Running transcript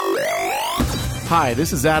Hi,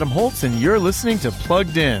 this is Adam Holtz, and you're listening to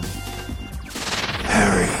Plugged In.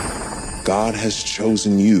 Harry, God has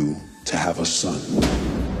chosen you to have a son,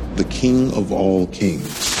 the King of all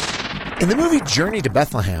kings. In the movie Journey to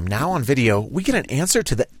Bethlehem, now on video, we get an answer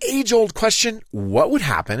to the age-old question, what would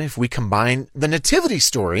happen if we combine the Nativity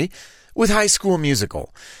story with High School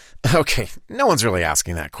Musical? Okay, no one's really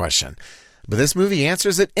asking that question. But this movie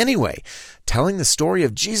answers it anyway, telling the story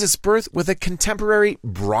of Jesus' birth with a contemporary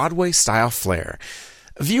Broadway-style flair.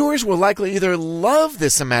 Viewers will likely either love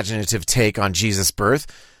this imaginative take on Jesus' birth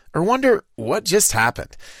or wonder what just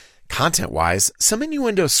happened. Content-wise, some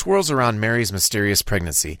innuendo swirls around Mary's mysterious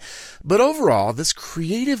pregnancy, but overall, this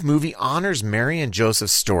creative movie honors Mary and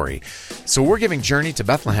Joseph's story. So we're giving Journey to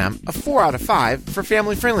Bethlehem a 4 out of 5 for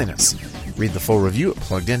family friendliness. Read the full review at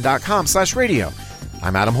pluggedin.com/radio.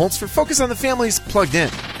 I'm Adam Holtz for Focus on the Family's Plugged In.